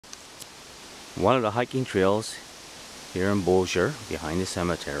One of the hiking trails here in Bossier, behind the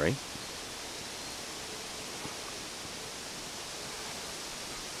cemetery.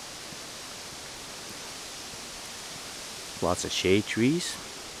 Lots of shade trees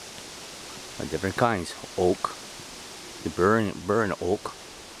of different kinds. Oak, the burn oak,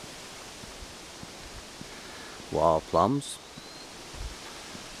 wild plums.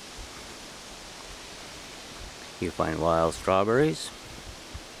 You find wild strawberries,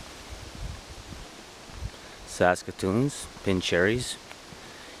 Saskatoons, pin cherries,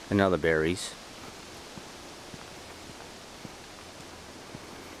 and other berries.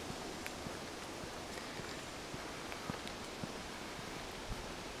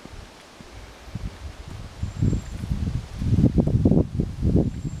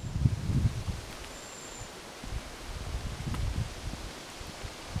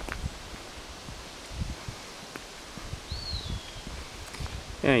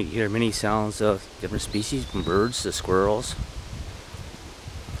 And you hear many sounds of different species, from birds to squirrels.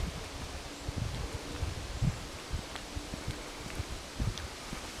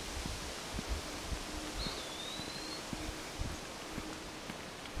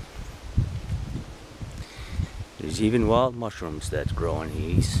 There's even wild mushrooms that grow in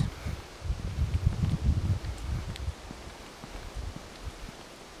these.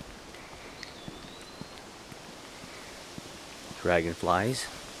 Dragonflies.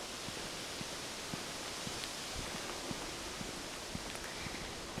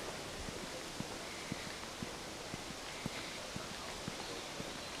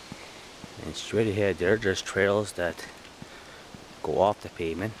 And straight ahead there, there's trails that go off the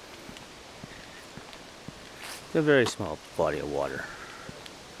pavement. It's a very small body of water.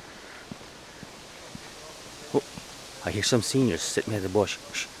 Oh, I hear some seniors sitting at the bush.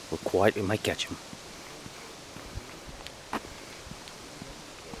 Shh, we're quiet, we might catch them.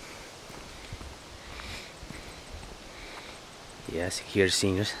 Yes, here's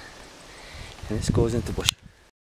seniors. And this goes into the bush.